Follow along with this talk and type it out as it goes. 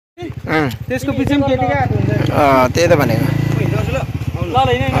त्यसको पछि पनि केटी क्या त्यही त भनेको ल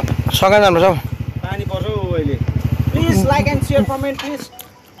हैन सँगै जानुपर्छ हौ पानी पर्छ अहिले please like and share comment please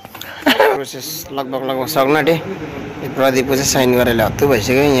process लगभग सक्नु आँटे प्रदीपको चाहिँ साइन गरेर हत्तु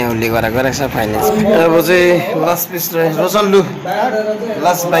भइसक्यो यहाँ उसले गरेको छ फाइनेन्स अब चाहिँ लास्ट पिस रोशन लु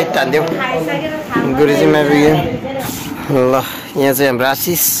लास्ट बाइट हान्दियो गुरुजीमा पुग्यो ल यहाँ चाहिँ हाम्रो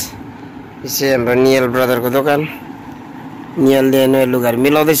आशिष यो चाहिँ हाम्रो नियल ब्रदरको दोकान नियलले नयाँ लुगाहरू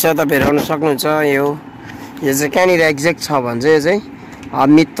मिलाउँदैछ तपाईँहरू आउनु सक्नुहुन्छ यो चाहिँ कहाँनिर एक्ज्याक्ट छ भने चाहिँ यो चाहिँ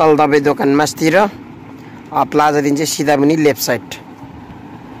मित्तल दबाई दोकान मास्तिर प्लाजादेखि चाहिँ सिधा पनि लेफ्ट साइड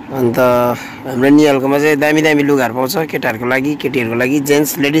अन्त हाम्रो नियलकोमा चाहिँ दामी दामी लुगाहरू पाउँछ केटाहरूको लागि केटीहरूको लागि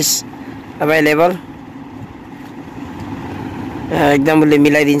जेन्ट्स लेडिज एभाइलेबल एकदम उसले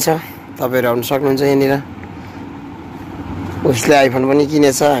मिलाइदिन्छ तपाईँहरू आउनु सक्नुहुन्छ यहाँनिर उसले आइफोन पनि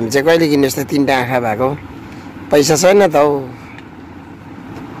किनेछ हामी चाहिँ कहिले किन्ने जस्तो 3टा आँखा भएको पैसा छैन त हौ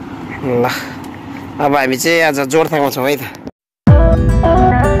ल अब हामी चाहिँ आज जोरथाङमा छौँ है त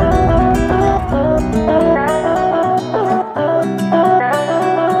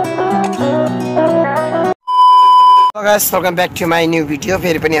guys welcome back to my new video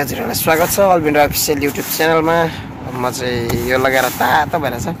फेरि पनि हजुरहरूलाई स्वागत छ अल्बिन अफिसियल युट्युब च्यानलमा म चाहिँ यो लगाएर तातो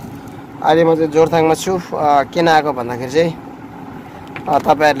भइरहेछ अहिले म चाहिँ जोरथाङमा छु किन आएको भन्दाखेरि चाहिँ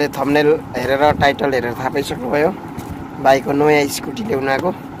तपाईहरुले थम्बनेल हेरेर टाइटल हेरेर थाहा पाइसक्नुभयो भाइको नयाँ स्कुटी ल्याउन आएको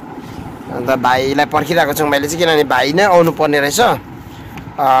अन्त भाइलाई पर्खिरहेको छु मैले चाहिँ किनभने भाइ नै आउनु पर्ने रहेछ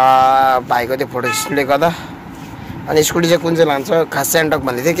भाइको त्यो फोटो स्टुटले गर्दा अनि स्कुटी चाहिँ कुन चाहिँ लान्छ खास चाहिँ एन्टक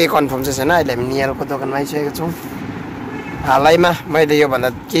भन्दै थियो केही कन्फर्म चाहिँ छैन अहिले हामी नियलको दोकानमा आइसकेको छौँ हालैमा मैले योभन्दा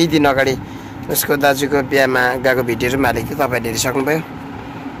केही दिन अगाडि उसको दाजुको बिहामा गएको भिडियोहरू पनि हालेको थिएँ तपाईँहरूले हेरिसक्नुभयो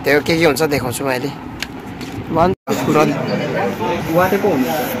त्यो के हुन्छ देखाउँछु म अहिले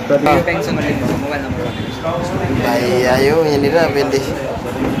भाइ आयो यहाँनिर बेलले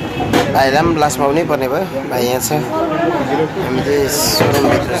भाइलाई पनि लास्टमा आउनै पर्ने भयो भाइ यहाँ छ हामी चाहिँ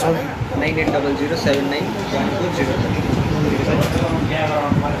सोरुमभित्र छौँ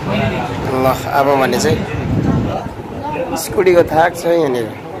 9800791440 ल अब भने चाहिँ स्कुटीको थाक छ यहाँनिर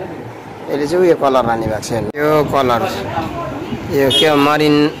यसले चाहिँ उयो कलर लाने भएको छ यो कलर यो के हो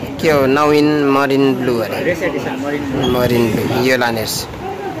मरिन के हो नविन मरिन ब्लू अरे मरिन ब्लू यो लाने रहेछ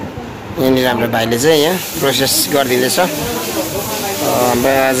यहाँनिर हाम्रो भाइले चाहिँ यहाँ प्रोसेस गरिदिँदैछ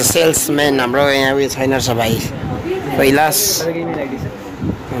हाम्रो एज अ सेल्सम्यान हाम्रो यहाँ उयो छैन रहेछ भाइ कैलाश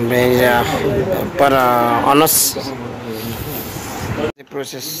हाम्रो यहाँनिर पर अनस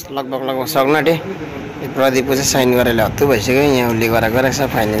प्रोसेस लगभग सक्नु आँटे प्रदीपको चाहिँ साइन गरेर हत्तु भइसक्यो यहाँ उसले गरेको छ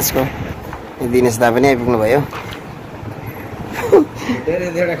फाइनेन्सको दिनेश दा पनि आइपुग्नु भयो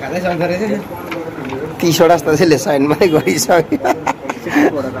 30वटा जस्तो चाहिँ साइन मात्रै गरिसक्यो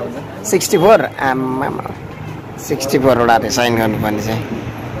 64 आमा 64वटा साइन गर्नुपर्ने चाहिँ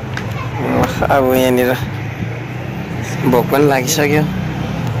अब यहाँनिर भोक पनि लागिसक्यो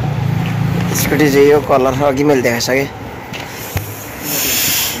स्कुटी चाहिँ यो कलर अघि मैले देखाइसकेँ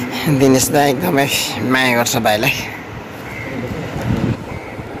दिनेश दा एकदमै माया गर्छ भाइलाई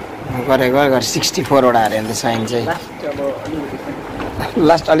गरेर 64वटा अरे अन्त साइन चाहिँ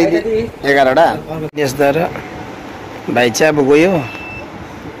लास्ट अलिकति 11वटा दिनेश दा र भाइ चाहिँ अब गयो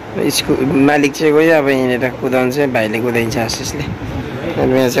मालिक चाहिँ गयो अब यहाँनिर कुदाउनु चाहिँ भाइले कुदाइन्छ आशिषले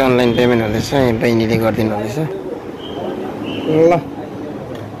अनि यहाँ चाहिँ अनलाइन पेमेन्ट हुँदैछ यहाँ बहिनीले गरिदिनु हुँदैछ ल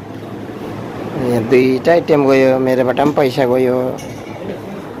यहाँ 2टा आइटम गयो मेरोबाट पनि पैसा गयो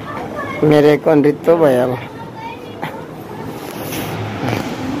मेरो एकाउन्ट रित्तो भयो अब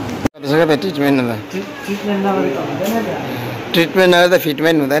ट्रिटमेन्ट हुँदा ट्रिटमेन्ट नगर्दा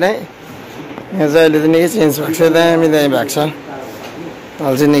फिटमेन्ट हुँदैन है यहाँ चाहिँ अहिले चाहिँ निकै चेन्ज भएको छ दामी भएको छ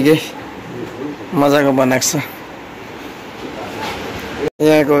अहिले चाहिँ निकै मजाको बनाएको छ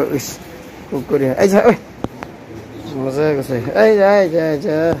यहाँको कुकुर आइज मजाको छ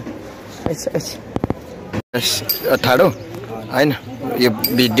ठाडो होइन यो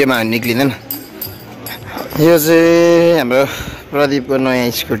भिडियोमा निक्लिँदैन यो चाहिँ हाम्रो प्रदीपको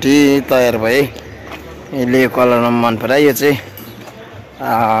नयाँ स्कुटी तयार भए यसले यो कलरमा मन परायो यो चाहिँ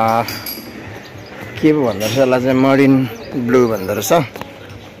के पो भन्दो रहेछ यसलाई चाहिँ मरिन ब्लू भन्दो रहेछ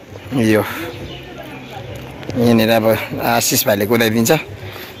यो यहाँनिर अब आशिष भाइले कुदाइदिन्छ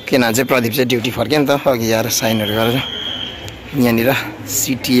किनभने चाहिँ प्रदीप चाहिँ ड्युटी फर्क्यो नि त अघि आएर साइनहरू गरेर यहाँनिर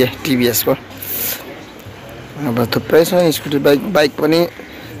सिटिए टिभिएसको अब थुप्रै छ स्कुटी बाइक पनि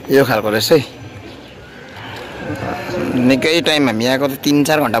यो खालको रहेछ है निकै टाइम हामी आएको त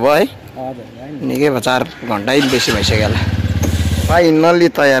 3-4 घन्टा भयो है निकै भयो 4 घन्टै बेसी भइसक्यो होला फाइनल्ली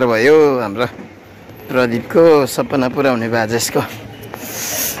तयार भयो हाम्रो प्रदीपको सपना पुरा हुने भयो आज यसको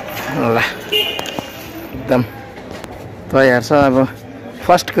ल एकदम तयार छ अब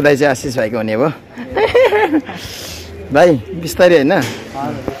फर्स्ट कुदाइ चाहिँ आशिष भाइको हुने भयो भाइ बिस्तारै होइन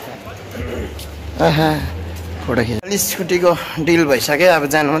फोटो खिच स्कुटीको डिल भइसक्यो अब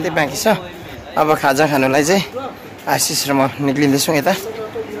जानु मात्रै बाँकी छ अब खाजा खानुलाई चाहिँ आशिष र म निक्लिँदैछौँ यता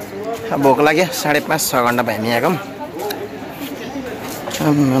भोक लाग्यो 5:30 6 घन्टा भयो हामी आएको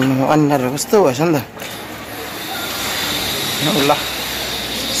अन्नहरू कस्तो भएछ नि त ल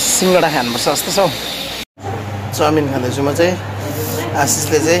सिङ्गडा खानुपर्छ जस्तो छ हौ चाउमिन खाँदैछु म चाहिँ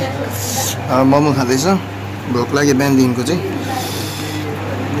आशिषले चाहिँ मोमो खाँदैछ भोक लाग्यो बिहानदेखिको चाहिँ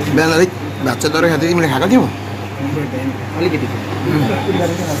बिहान अलिक भात चाहिँ डर खाँदै तिमीले खाएको थियौ अलिकति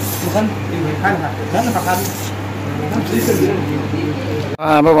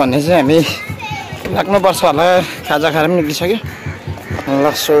अब भन्ने चाहिँ हामी लाग्नुपर्छ होला खाजा खाएर पनि निक्लिसक्यो ल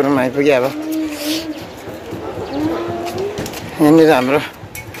सोरुम आइपुग्यो अब यहाँनिर हाम्रो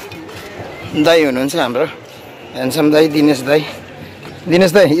दाई हुनुहुन्छ हाम्रो ह्यान्डसम दाई दिनेश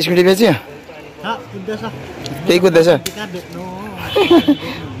दाई स्कुटी बेच्यो त्यही कुद्दैछ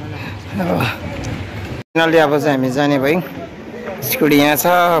फाइनली अब चाहिँ हामी जाने भयौँ स्कुटी यहाँ छ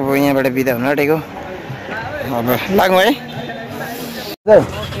अब यहाँबाट बिदा हुन आँटेको अब लागौँ है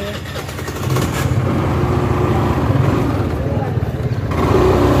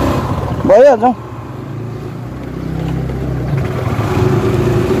भइहाल्छौँ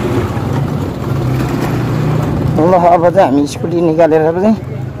ल अब चाहिँ हामी स्कुटी निकालेर चाहिँ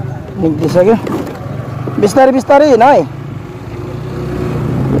निक्लिसक्यो बिस्तारै बिस्तारै हिँड है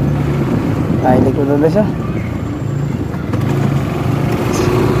अहिले कुदाउँदैछ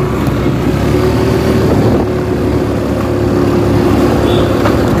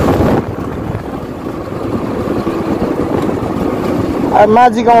अब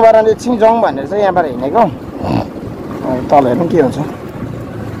माझी गाउँबाट एकछिन जाउँ भनेर चाहिँ यहाँबाट हिँडेको तल हेर्नु के हुन्छ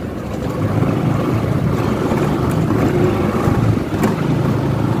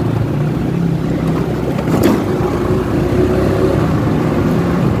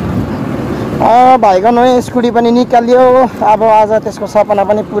भाइको नयाँ स्कुटी पनि निकालियो अब आज त्यसको सपना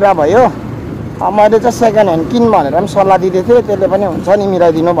पनि पुरा भयो मैले चाहिँ सेकेन्ड ह्यान्ड किन भनेर पनि सल्लाह दिँदै थिएँ त्यसले पनि हुन्छ नि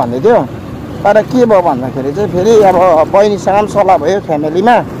मिलाइदिनु भन्दै थियो तर के भयो भन्दाखेरि चाहिँ फेरि अब बहिनीसँग पनि सल्लाह भयो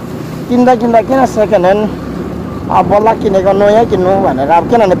फ्यामिलीमा किन्दा किन सेकेन्ड ह्यान्ड अब बल्ल किनेको नयाँ किन्नु भनेर अब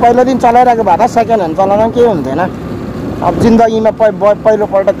किनभने पहिलो दिन चलाइरहेको भए त सेकेन्ड ह्यान्ड चलाउन केही हुन्थेन अब जिन्दगीमा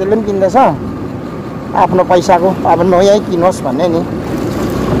पहिलोपल्ट त्यसले पनि किन्दैछ आफ्नो पैसाको अब नयाँ किनोस् भन्ने नि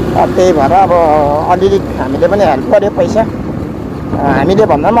त्यही भएर अब अलिअलि हामीले पनि हेल्प गऱ्यो पैसा हामीले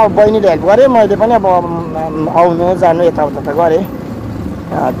भन्दा पनि अब बहिनीले हेल्प गऱ्यो मैले पनि अब आउनु जानु यताउता त गरेँ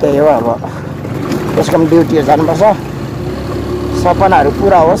त्यही हो अब त्यसको पनि ड्युटीहरू जानुपर्छ सपनाहरू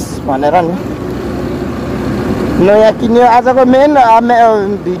पुरा होस् भनेर नि नयाँ किन्यो आजको मेन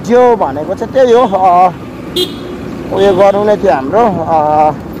भिडियो भनेको चाहिँ त्यही हो उयो गर्नु नै थियो हाम्रो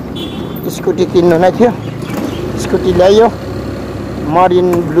स्कुटी किन्नु नै थियो स्कुटी ल्याइयो मरिन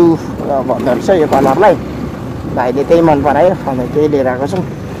ब्लू भन्दो रहेछ यो कलरलाई भाइले त्यही मन परायो अनि त्यही लिएर आएको छौँ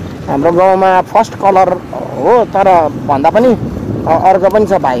हाम्रो गाउँमा फर्स्ट कलर हो तर भन्दा पनि अर्को पनि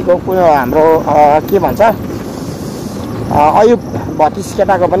छ भाइको हाम्रो के भन्छ अयुब 32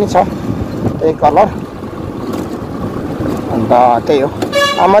 केटाको पनि छ त्यही कलर अन्त त्यही हो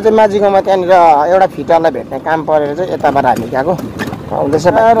म चाहिँ माझी गाउँमा त्यहाँनिर एउटा फिटरलाई भेट्ने काम परेर चाहिँ यताबाट हामी गएको आउँदैछ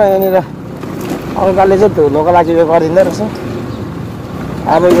र यहाँनिर अङ्कलले चाहिँ धुलोको लागि उयो गरिदिँदो रहेछ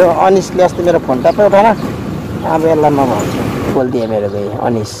अब यो अनिसले अस्ति मेरो फोन टप्पै उठाएन अब यसलाई म भन्छु बोलिदिएँ मेरो भाइ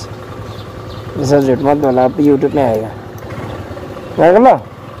अनिस यसो झुट मत बोला यूट्यूब में आएगा मेरे को लो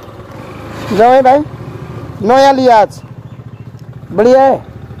जाओ भाई नया लिया आज बढ़िया है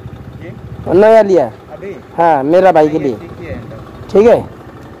नया लिया अभी हाँ मेरा भाई के लिए ठीक है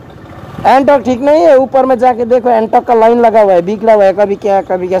एंटॉक ठीक नहीं है ऊपर में जाके देखो एंटॉक का लाइन लगा हुआ है बिगड़ा हुआ है कभी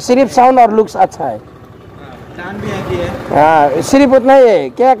क्या सिर्फ साउंड और लुक्स अच्छा है हाँ सिर्फ उतना ही है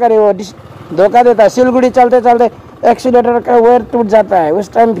क्या करे वो धोखा देता है सिलगुड़ी चलते चलते एक्सीलेटर का वायर टूट जाता है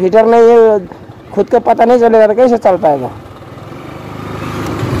उस टाइम फिटर नहीं है खुद को पता नहीं चलेगा तो कैसे चल पाएगा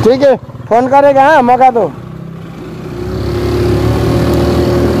ठीक है फोन करेगा हाँ मौका दो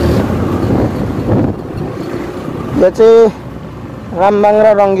यो चाहिँ रामबाङ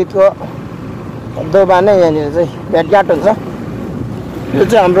र रङ्गीतको दोबा नै यहाँनिर चाहिँ भेटघाट हुन्छ यो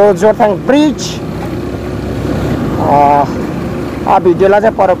चाहिँ हाम्रो जोरथाङ ब्रिज भिडियोलाई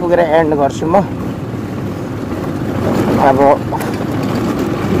चाहिँ पर पुगेर एन्ड गर्छु म अब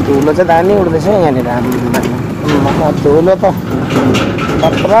धुलो चाहिँ दामी उड्दैछ यहाँनिर धुलो त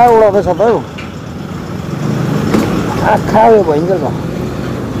खतरा उडाउँदैछ त हौ आँखा उयो भइन्छ त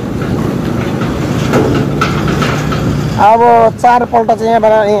अब 4 पल्ट चाहिँ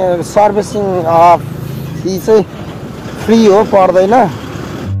यहाँबाट सर्भिसिङ फी चाहिँ फ्री हो पर्दैन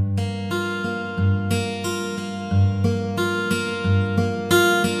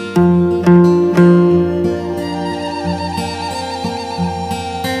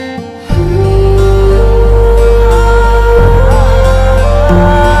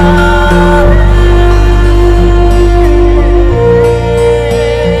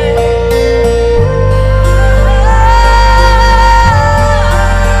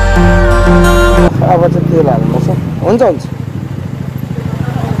हुन्छ हुन्छ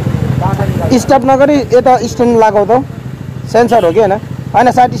स्टप नगरी यता स्ट्यान्ड लगाऊ त सेन्सर हो कि होइन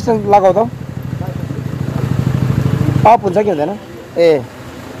साइड स्ट्यान्ड लगाऊ त अफ हुन्छ कि हुँदैन ए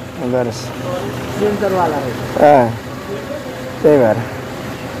हुँदो रहेछ सेन्सरवाला त्यही भएर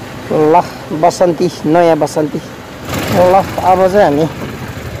ल बसन्ती नयाँ बसन्ती ल अब चाहिँ हामी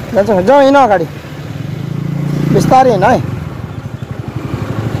जान्छौँ जाउँ हिँड अगाडि बिस्तारै हिँड है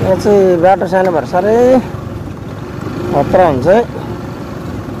यहाँ चाहिँ बाटो सानो भएर साह्रै खतरा हुन्छ है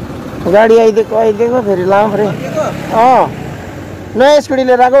गाडी आइदिएको फेरि लामो फेरि नयाँ स्कुटी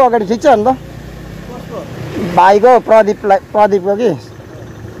लिएर आएको अगाडि ठिक छ नि त भाइको प्रदीपको कि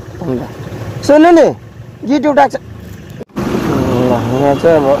हुन्छ सुन्नु नि गीत उठाएको छ ल यहाँ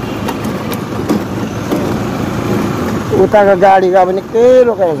चाहिँ अब उताको गाडीको अब निकै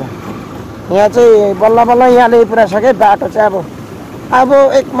रोकाएको छ यहाँ चाहिँ बल्ल बल्ल यहाँले पुऱ्याइसके बाटो चाहिँ अब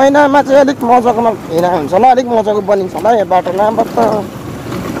 1 महिनामा चाहिँ अलिक मजाकोमा हिँडा हुन्छ होला अलिक मजाको बनिन्छ होला यो बाटो नभए त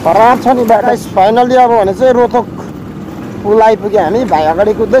खराब छ नि बाटो फाइनली अब भने चाहिँ रोथोक पुल आइपुग्यो हामी भाइ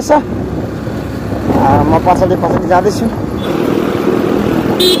अगाडि कुद्दैछ म पछाडि जाँदैछु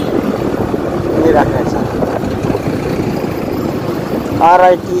राखेको छ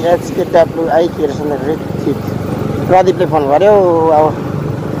RITHKWI के रहेछ ठिक प्रदीपले फोन गर्यो अब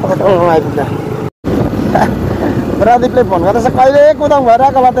आइपुग्दा प्रदीपले फोन गर्दैछ कहिले कुदाउँ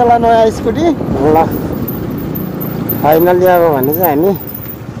भइरहेको होला त्यसलाई नयाँ स्कुटी ल फाइनली अब भने चाहिँ हामी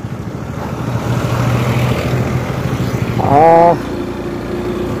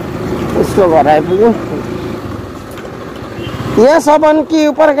उसको घर आइपुग्यो यहाँसम्म कि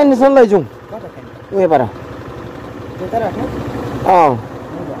उपर क्यान्डिसन लैजाउँ उयोबाट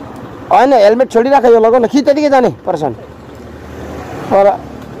होइन हेलमेट छोडिराख यो लगाउन कि त्यतिकै जाने पर्सन पर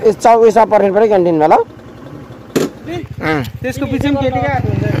उयसमा पर्ने पऱ्यो क्यान्टिनमा ल त्यसको पिछे पनि केटीकै हात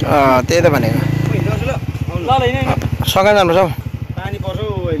हुन्छ त्यही त भनेको सँगै जानुपर्छ हौ पानी पर्छ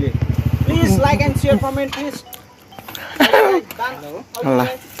अहिले please like and share comment please ल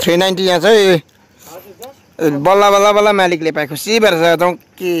 390 यहाँ चाहिँ बल्ल बल्ल बल्ल मालिकले पाए खुसी भएर जाउँ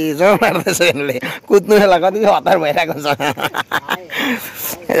के जाउँ मार्दैछ यिनीहरूले कुद्नु बेला कति हतार भइरहेको छ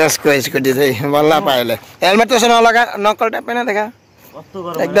यसको स्कुटी चाहिँ बल्ल पाएले हेलमेट त्यसो नलगा नक्कल ट्यापै नदेखा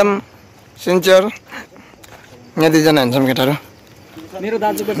एकदम सिन्सियर यहाँ 2 जना हिँड्छौँ केटाहरू मेरो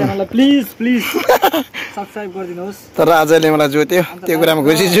दाजुको च्यानललाई प्लिज सब्स्क्राइब गरिदिनुहोस् तर आजले मलाई जोत्यो त्यो कुरामा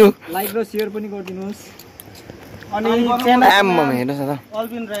खुसी छु लाइक र सेयर पनि गरिदिनुहोस् अनि च्यानल हेर्नुहोस् न त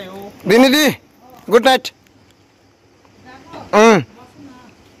अल्बिन राई हो विनिदी गुड नाइट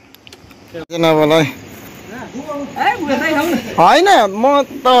नबोल है होइन म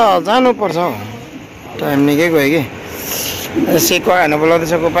त जानुपर्छ हौ टाइम निकै गयो कि सेकुवा खानु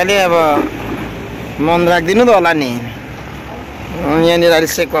बोलाउँदैछ कोपाले अब मन राखिदिनु त होला नि यहाँनिर अहिले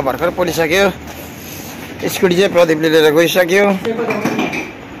सेकुवा भर्खर पोलिसक्यो स्कुटी चाहिँ प्रदीपले लिएर गइसक्यो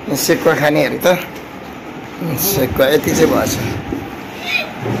सेकुवा खानेहरू त सेकुवा यति चाहिँ भएछ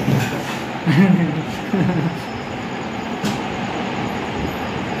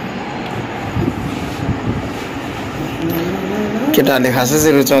केटाहरूले खासै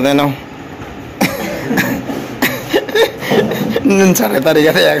चाहिँ रुचाउँदैनौ नुन छर्ने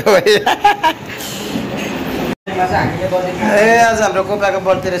तरिका आएको भाइ ए आज हाम्रो कोपाको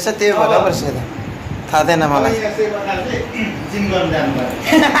बर्थडे रहेछ त्यो भएर पर्छ त थाहा थिएन मलाई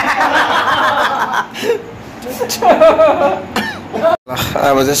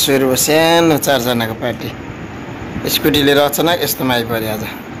अब चाहिँ सुरु भयो सानो 4 जनाको पार्टी स्कुटी लिएर अचानक यस्तोमा आइपऱ्यो आज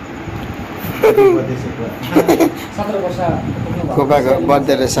कोपाको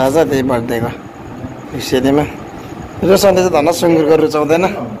बर्थडे रहेछ आज त्यही बर्थडेको सेलीमा जो सधैँ चाहिँ धन सुँगुरको रुचाउँदैन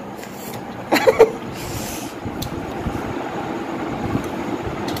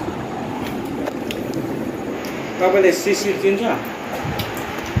तपाईँले सिसी चिन्छ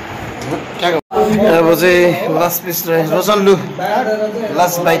अब चाहिँ लास्ट पिस रोसल्लु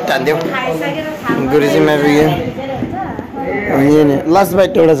लास्ट बाइट हान्दियो गुरुजीमा पुग्यो लास्ट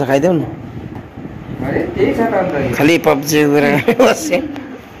बाइट एउटा छ खाइदेऊ न खालि पब्जी कुरा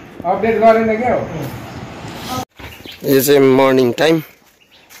अपडेट गरेन क्या यो चाहिँ मर्निङ टाइम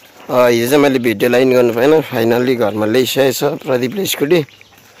हिजो चाहिँ मैले भिडियो लाइन गर्नु पाएन फाइनल्ली घरमा ल्याइसकेको छ प्रदीपले स्कुटी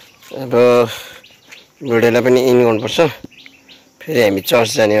अब भिडियोलाई पनि इन गर्नुपर्छ फेरि हामी चर्च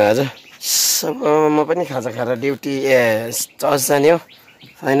जाने हो आज म पनि खाजा खाएर ड्युटी चर्च जाने हो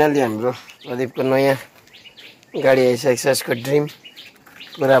फाइनल्ली हाम्रो प्रदीपको नयाँ गाडी आइसकेको छ यसको ड्रिम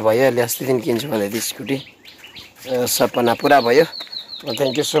पुरा भयो अहिले अस्ति दिन किन्छु भने स्कुटी सपना पुरा भयो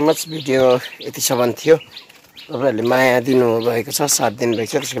thank you so much video यतिसम्म थियो तपाईँहरूले माया दिनुभएको छ 7 दिन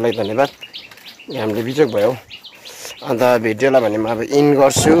भएको छ त्यसको लागि धन्यवाद हामीले बिजोग भयो अन्त भिडियोलाई भने म अब इन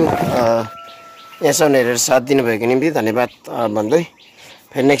गर्छु यहाँसम्म हेरेर साथ दिनुभएको निम्ति धन्यवाद भन्दै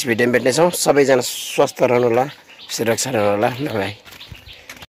फेरि नेक्स्ट भिडियोमा भेट्नेछौँ। सबैजना स्वस्थ रहनु होला, सुरक्षा रहनु होला। बाई।